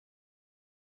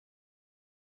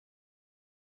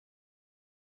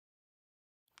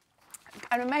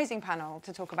an amazing panel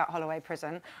to talk about Holloway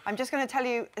Prison. I'm just going to tell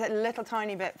you a little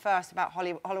tiny bit first about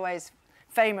Holloway's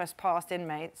famous past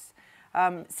inmates.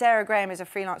 Sarah Graham is a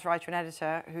freelance writer and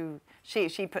editor who she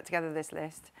put together this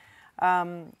list.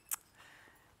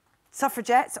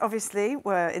 Suffragettes, obviously,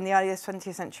 were in the earliest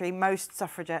 20th century. Most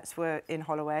suffragettes were in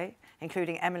Holloway,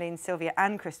 including Emmeline, Sylvia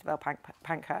and Christabel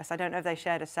Pankhurst. I don't know if they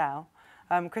shared a cell.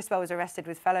 Christabel was arrested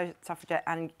with fellow suffragette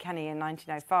Anne Kenny in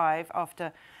 1905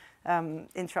 after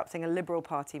interrupting a Liberal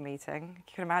Party meeting.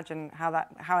 You can imagine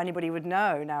how anybody would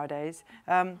know nowadays.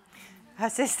 Her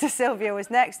sister Sylvia was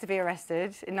next to be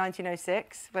arrested in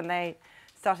 1906 when they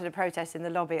started a protest in the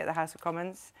lobby at the House of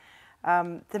Commons.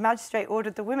 The magistrate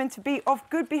ordered the women to be of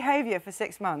good behaviour for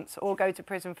 6 months or go to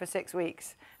prison for 6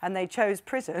 weeks, and they chose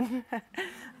prison.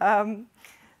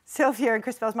 Sylvia and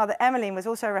Christabel's mother, Emmeline, was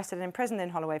also arrested and imprisoned in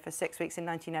Holloway for 6 weeks in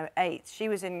 1908. She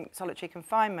was in solitary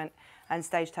confinement and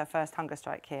staged her first hunger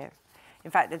strike here.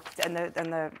 In fact,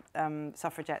 the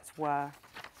suffragettes were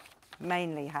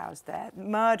mainly housed there.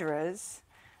 Murderers,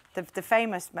 in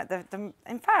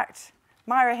fact,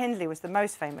 Myra Hindley was the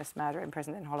most famous murderer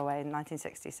imprisoned in Holloway in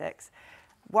 1966.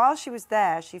 While she was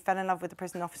there, she fell in love with the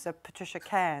prison officer Patricia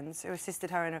Cairns, who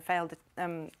assisted her in a failed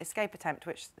escape attempt,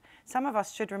 which some of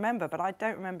us should remember, but I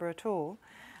don't remember at all.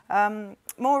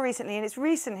 More recently, in its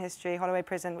recent history, Holloway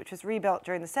Prison, which was rebuilt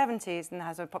during the 70s and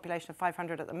has a population of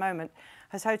 500 at the moment,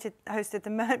 has hosted the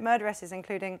murderesses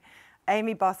including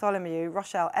Amy Bartholomew,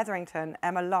 Rochelle Etherington,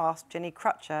 Emma Last, Ginny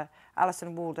Crutcher,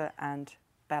 Alison Walder and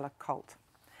Bella Colt.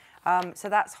 So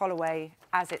that's Holloway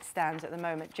as it stands at the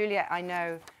moment. Juliet, I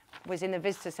know, was in the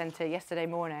visitor centre yesterday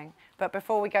morning. But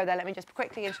before we go there, let me just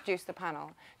quickly introduce the panel.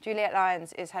 Juliet Lyon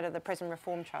is head of the Prison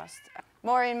Reform Trust.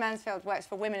 Maureen Mansfield works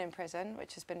for Women in Prison,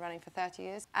 which has been running for 30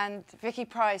 years. And Vicky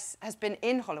Pryce has been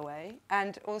in Holloway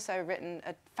and also written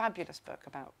a fabulous book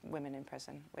about women in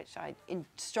prison, which I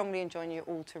strongly enjoin you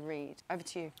all to read. Over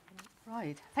to you.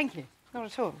 Right, thank you. Not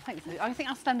at all. Thanks. I think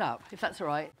I'll stand up, if that's all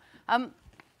right.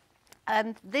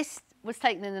 And this was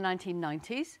taken in the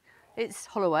 1990s. It's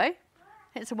Holloway.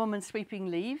 It's a woman sweeping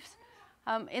leaves.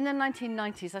 In the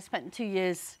 1990s, I spent 2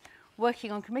 years working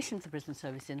on commission to prison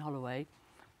service in Holloway,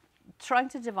 trying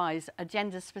to devise a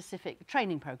gender-specific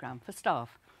training programme for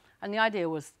staff. And the idea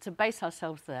was to base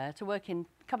ourselves there, to work in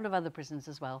a couple of other prisons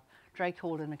as well, Drake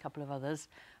Hall and a couple of others,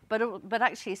 but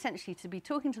actually essentially to be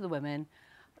talking to the women,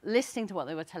 listening to what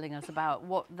they were telling us about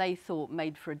what they thought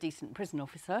made for a decent prison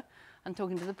officer, and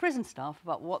talking to the prison staff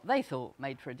about what they thought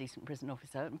made for a decent prison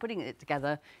officer, and putting it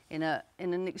together in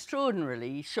an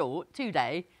extraordinarily short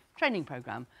 2-day training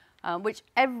programme, which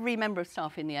every member of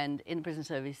staff in the end in the prison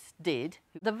service did.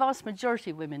 The vast majority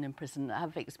of women in prison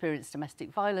have experienced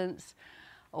domestic violence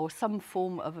or some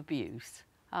form of abuse.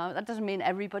 That doesn't mean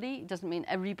everybody, it doesn't mean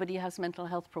everybody has mental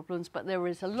health problems, but there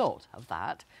is a lot of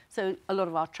that. So a lot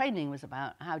of our training was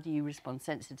about how do you respond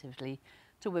sensitively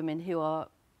to women who are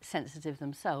sensitive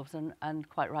themselves, and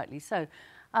quite rightly so.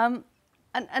 And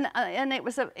it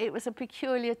was a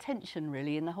peculiar tension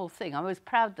really in the whole thing. I was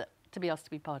proud to be asked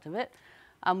to be part of it,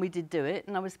 and we did do it,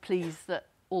 and I was pleased that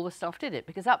all the staff did it,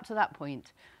 because up to that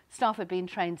point, staff had been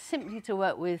trained simply to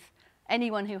work with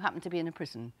anyone who happened to be in a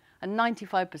prison. And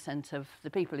 95% of the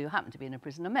people who happen to be in a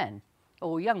prison are men,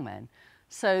 or young men.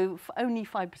 So only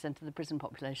 5% of the prison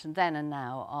population then and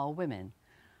now are women.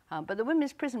 But the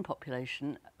women's prison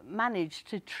population managed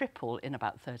to triple in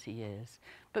about 30 years.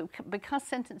 But because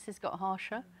sentences got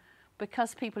harsher,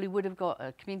 because people who would have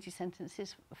got community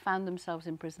sentences found themselves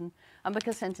in prison, and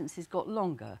because sentences got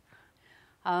longer.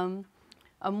 And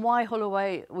why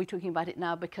Holloway? We're talking about it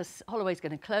now because Holloway's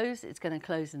going to close. It's going to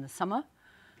close in the summer.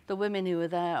 The women who are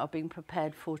there are being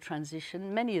prepared for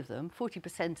transition. Many of them,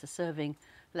 40%, are serving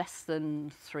less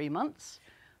than 3 months.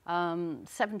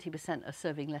 70% are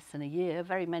serving less than a year.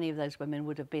 Very many of those women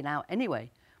would have been out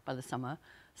anyway by the summer.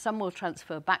 Some will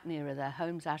transfer back nearer their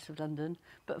homes out of London,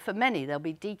 but for many they'll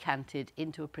be decanted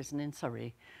into a prison in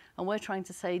Surrey. And we're trying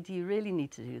to say, do you really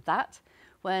need to do that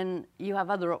when you have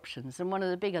other options? And one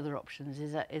of the big other options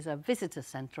is a visitor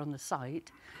centre on the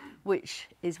site, which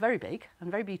is very big and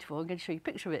very beautiful. I'm going to show you a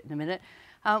picture of it in a minute,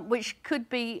 which could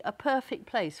be a perfect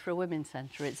place for a women's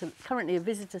centre. It's currently a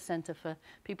visitor centre for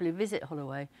people who visit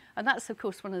Holloway. And that's, of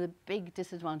course, one of the big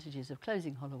disadvantages of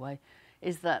closing Holloway,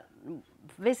 is that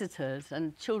visitors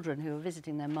and children who are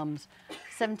visiting their mums,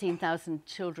 17,000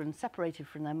 children separated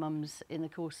from their mums in the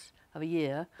course of a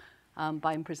year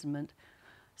by imprisonment.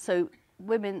 So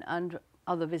women and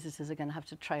other visitors are going to have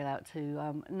to trail out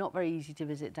to not very easy to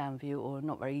visit Downview or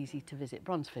not very easy to visit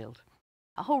Bronzefield.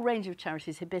 A whole range of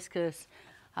charities, Hibiscus,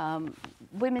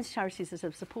 women's charities that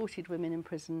have supported women in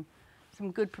prison,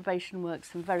 some good probation work,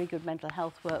 some very good mental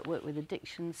health work, work with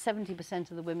addiction. 70%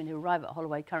 of the women who arrive at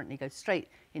Holloway currently go straight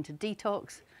into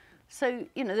detox. So,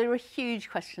 you know, there are huge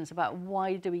questions about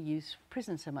why do we use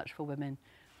prison so much for women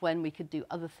when we could do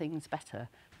other things better.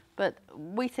 But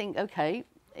we think, okay,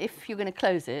 if you're going to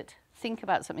close it, think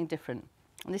about something different.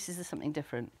 And this is something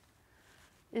different.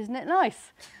 Isn't it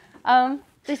nice?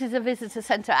 This is a visitor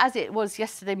centre as it was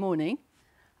yesterday morning,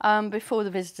 before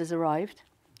the visitors arrived.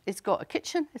 It's got a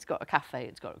kitchen, it's got a cafe,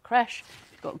 it's got a creche,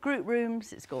 it's got group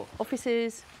rooms, it's got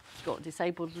offices, it's got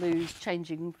disabled loos,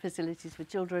 changing facilities for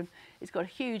children. It's got a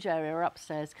huge area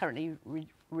upstairs, currently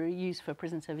used for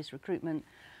prison service recruitment.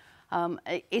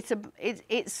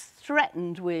 It's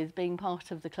threatened with being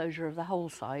part of the closure of the whole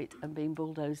site and being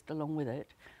bulldozed along with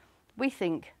it. We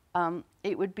think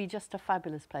it would be just a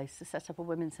fabulous place to set up a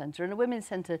women's centre. And a women's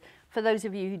centre, for those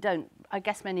of you who don't, I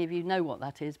guess many of you know what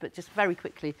that is, but just very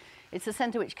quickly, it's a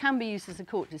centre which can be used as a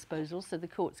court disposal, so the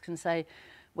courts can say,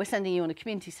 we're sending you on a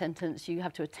community sentence, you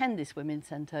have to attend this women's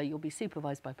centre, you'll be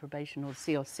supervised by probation or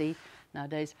CRC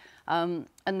nowadays, and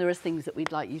there are things that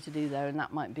we'd like you to do there, and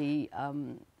that might be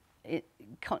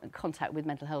contact with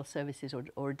mental health services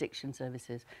or addiction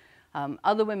services.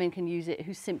 Other women can use it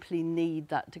who simply need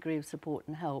that degree of support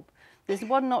and help. There's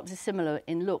one not dissimilar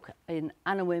in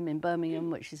Anawim in Birmingham,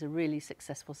 which is a really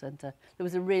successful centre. There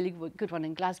was a really good one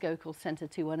in Glasgow called Centre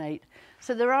 218.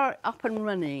 So there are up and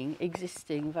running,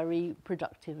 existing, very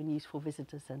productive and useful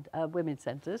women's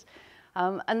centres.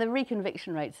 And the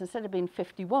reconviction rates, instead of being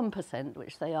 51%,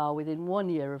 which they are within 1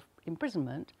 year of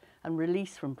imprisonment and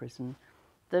release from prison,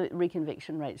 the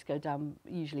reconviction rates go down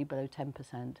usually below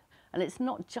 10%. And it's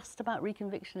not just about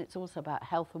reconviction, it's also about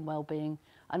health and well-being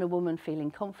and a woman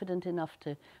feeling confident enough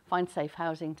to find safe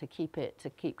housing, to keep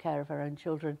care of her own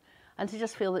children, and to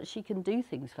just feel that she can do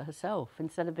things for herself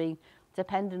instead of being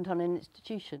dependent on an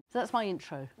institution. So that's my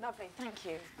intro. Lovely, thank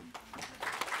you.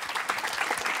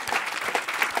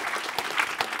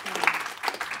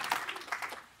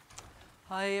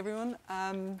 Hi everyone.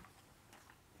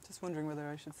 Just wondering whether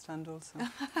I should stand also.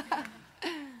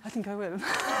 I think I will.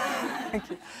 Thank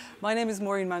you. My name is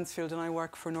Maureen Mansfield and I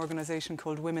work for an organisation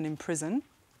called Women in Prison.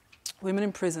 Women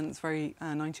in Prison is very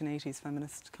 1980s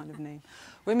feminist kind of name.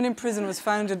 Women in Prison was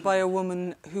founded by a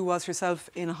woman who was herself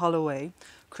in Holloway,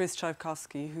 Chris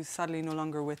Tchaikovsky, who's sadly no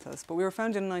longer with us. But we were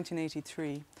founded in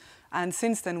 1983. And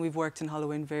since then, we've worked in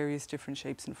Holloway in various different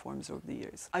shapes and forms over the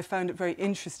years. I found it very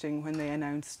interesting when they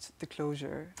announced the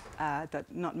closure that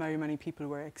not very many people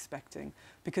were expecting,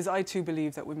 because I too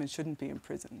believe that women shouldn't be in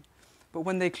prison. But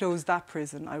when they closed that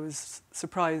prison, I was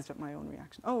surprised at my own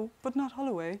reaction. Oh, but not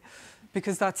Holloway,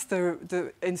 because that's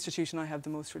the institution I have the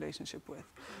most relationship with.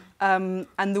 And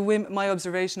my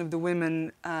observation of the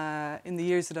women in the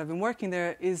years that I've been working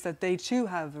there is that they too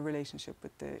have a relationship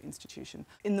with the institution.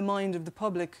 In the mind of the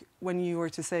public, when you were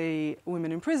to say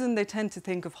women in prison, they tend to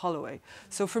think of Holloway.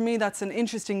 So for me, that's an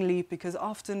interesting leap, because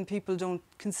often people don't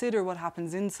consider what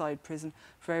happens inside prison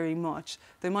very much.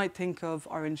 They might think of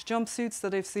orange jumpsuits that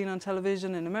they've seen on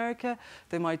television in America.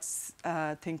 They might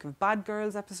think of Bad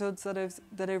Girls episodes that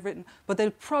I've written, but they'll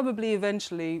probably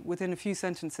eventually, within a few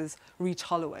sentences, reach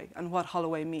Holloway and what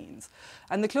Holloway means.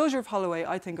 And the closure of Holloway,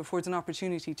 I think, affords an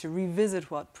opportunity to revisit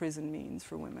what prison means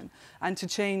for women and to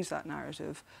change that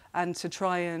narrative and to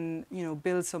try and, you know,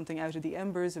 build something out of the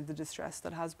embers of the distress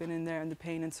that has been in there and the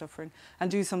pain and suffering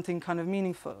and do something kind of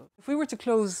meaningful. If we were to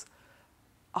close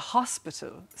a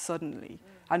hospital suddenly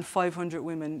and 500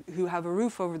 women who have a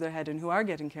roof over their head and who are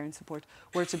getting care and support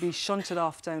were to be shunted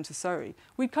off down to Surrey,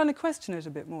 we'd kind of question it a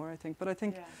bit more, I think. But I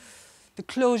think the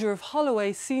closure of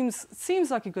Holloway seems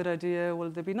like a good idea. Well,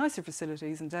 there'll be nicer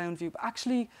facilities in Downview, but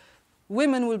actually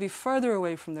women will be further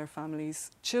away from their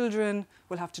families. Children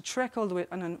will have to trek all the way,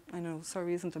 and I know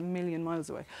Surrey isn't a million miles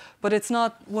away, but it's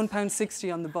not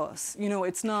 £1.60 on the bus. You know,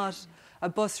 it's not a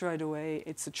bus ride away,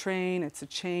 it's a train, it's a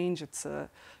change, it's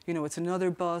another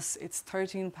bus, it's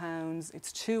 £13,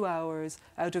 it's 2 hours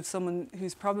out of someone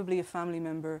who's probably a family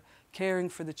member caring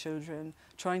for the children,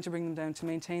 trying to bring them down to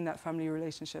maintain that family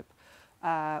relationship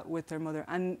with their mother.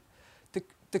 And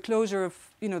the closure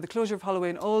of Holloway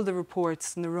and all the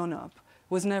reports and the run-up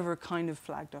was never kind of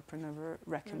flagged up or never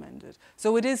recommended.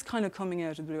 So it is kind of coming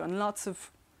out of the blue, and lots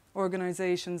of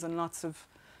organisations and lots of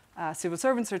civil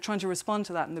servants are trying to respond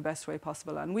to that in the best way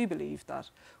possible. And we believe that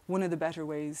one of the better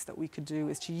ways that we could do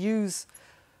is to use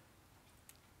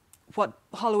what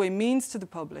Holloway means to the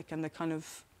public and the kind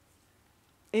of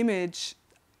image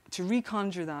to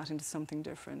reconjure that into something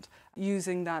different,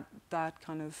 using that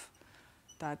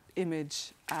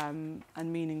image and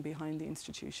meaning behind the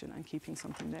institution and keeping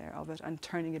something there of it and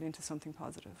turning it into something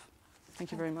positive.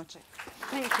 Thank you very much.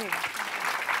 Thank you.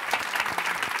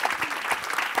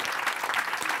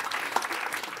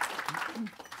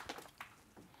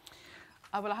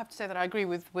 Well, I have to say that I agree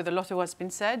with a lot of what's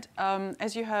been said.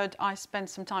 As you heard, I spent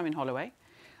some time in Holloway.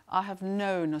 I have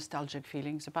no nostalgic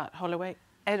feelings about Holloway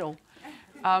at all.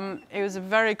 It was a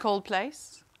very cold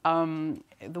place.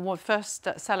 The first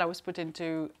cell I was put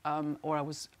into, or I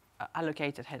was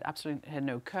allocated, had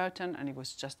no curtain, and it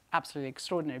was just absolutely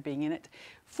extraordinary being in it.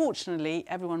 Fortunately,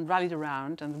 everyone rallied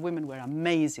around, and the women were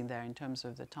amazing there in terms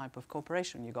of the type of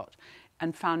cooperation you got,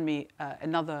 and found me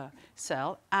another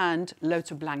cell and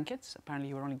loads of blankets. Apparently,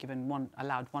 you were only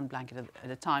allowed one blanket at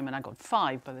a time, and I got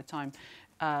 5 by the time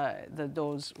the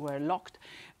doors were locked.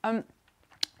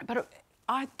 But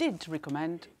I did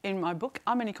recommend in my book,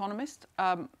 I'm an economist.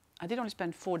 I did only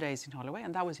spend 4 days in Holloway,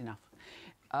 and that was enough.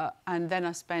 And then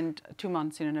I spent 2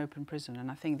 months in an open prison,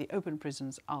 and I think the open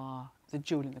prisons are the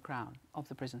jewel in the crown of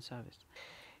the prison service.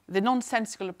 The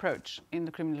nonsensical approach in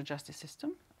the criminal justice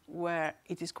system, where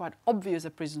it is quite obvious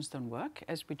that prisons don't work,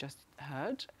 as we just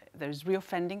heard. There is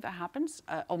reoffending that happens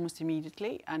almost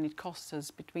immediately, and it costs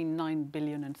us between 9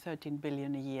 billion and 13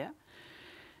 billion a year.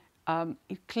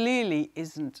 It clearly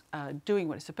isn't doing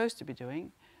what it's supposed to be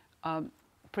doing.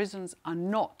 Prisons are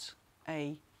not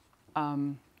a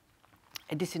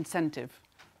disincentive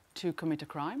to commit a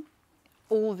crime.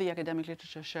 All the academic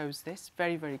literature shows this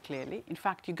very, very clearly. In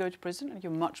fact, you go to prison and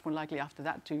you're much more likely after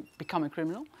that to become a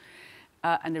criminal,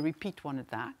 and a repeat one at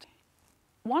that.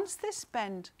 Once they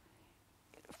spend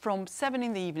from 7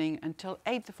 in the evening until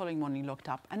 8 the following morning locked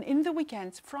up, and in the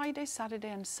weekends, Friday, Saturday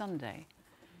and Sunday,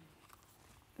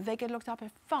 they get locked up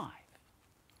at 5.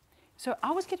 So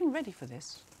I was getting ready for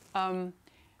this,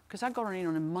 because I got in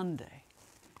on a Monday.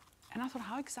 And I thought,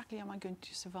 how exactly am I going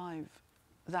to survive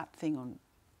that thing on?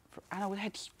 And I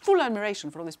had full admiration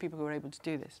for all these people who were able to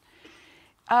do this.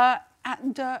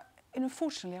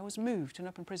 Unfortunately, I was moved to an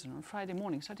open prison on Friday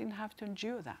morning, so I didn't have to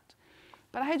endure that.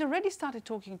 But I had already started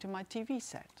talking to my TV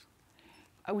set,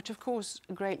 which of course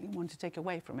greatly want to take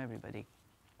away from everybody.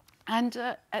 And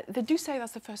they do say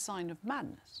that's the first sign of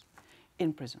madness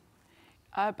in prison.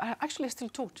 I still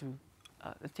talk to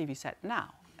the TV set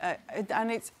now.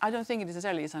 And I don't think it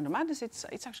necessarily is under madness,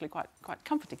 it's actually quite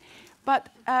comforting. But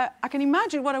I can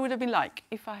imagine what I would have been like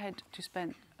if I had to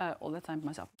spend all the time by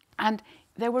myself. And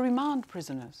there were remand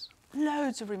prisoners,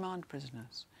 loads of remand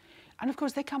prisoners. And of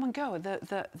course they come and go,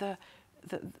 the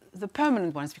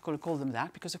permanent ones, if you call them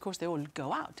that, because of course they all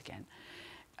go out again.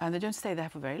 And they don't stay there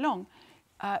for very long.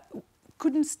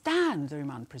 Couldn't stand the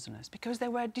remand prisoners because they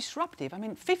were disruptive. I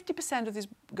mean, 50% of these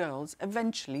girls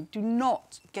eventually do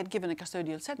not get given a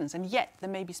custodial sentence, and yet they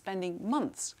may be spending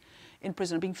months in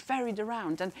prison, being ferried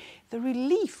around. And the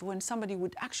relief when somebody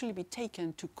would actually be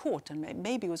taken to court and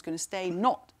maybe was going to stay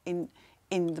not in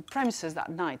the premises that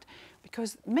night,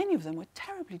 because many of them were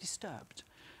terribly disturbed.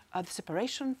 The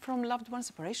separation from loved ones,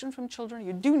 separation from children.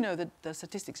 You do know that the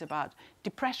statistics about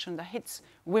depression that hits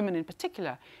women in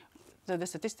particular, the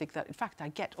statistic that, in fact, I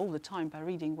get all the time by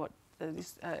reading what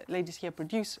these ladies here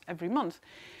produce every month,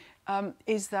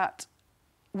 is that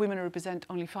women represent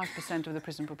only 5% of the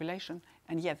prison population,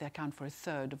 and yet they account for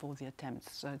 1/3 of all the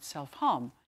attempts at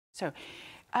self-harm. So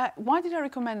why did I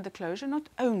recommend the closure? Not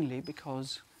only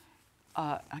because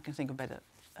I can think of better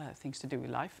things to do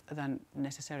with life than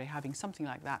necessarily having something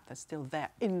like that that's still there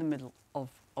in the middle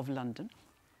of London,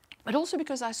 but also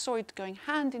because I saw it going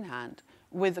hand in hand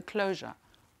with the closure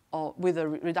or with a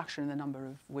reduction in the number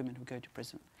of women who go to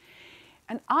prison.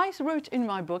 And I wrote in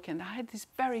my book, and I had this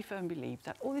very firm belief,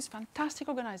 that all these fantastic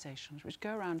organizations which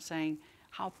go around saying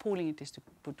how appalling it is to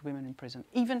put women in prison.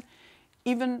 Even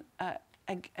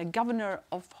a governor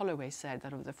of Holloway said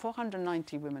that of the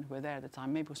 490 women who were there at the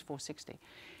time, maybe it was 460,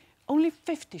 only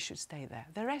 50 should stay there.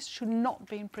 The rest should not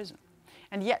be in prison.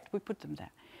 And yet we put them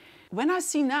there. When I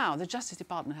see now the Justice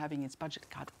Department having its budget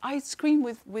cut, I scream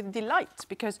with delight,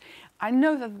 because I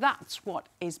know that that's what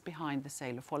is behind the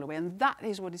sale of Holloway, and that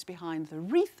is what is behind the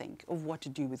rethink of what to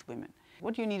do with women.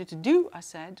 What you needed to do, I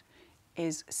said,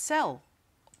 is sell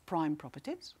prime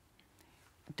properties.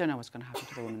 Don't know what's going to happen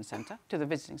to the Women's Centre, to the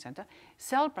visiting centre.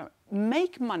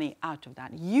 Make money out of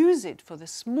that. Use it for the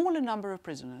smaller number of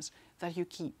prisoners that you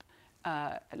keep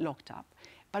locked up.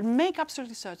 But make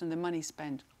absolutely certain the money is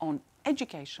spent on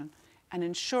education and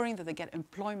ensuring that they get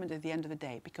employment at the end of the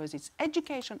day, because it's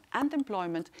education and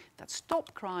employment that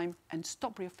stop crime and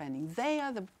stop reoffending. They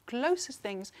are the closest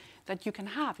things that you can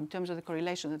have in terms of the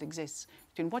correlation that exists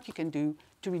between what you can do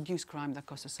to reduce crime that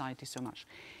costs society so much.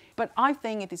 But I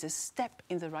think it is a step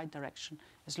in the right direction,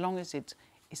 as long as it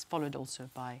is followed also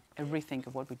by a rethink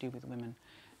of what we do with women.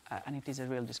 And it is a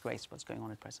real disgrace what's going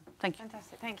on at present. Thank you.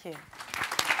 Fantastic. Thank you.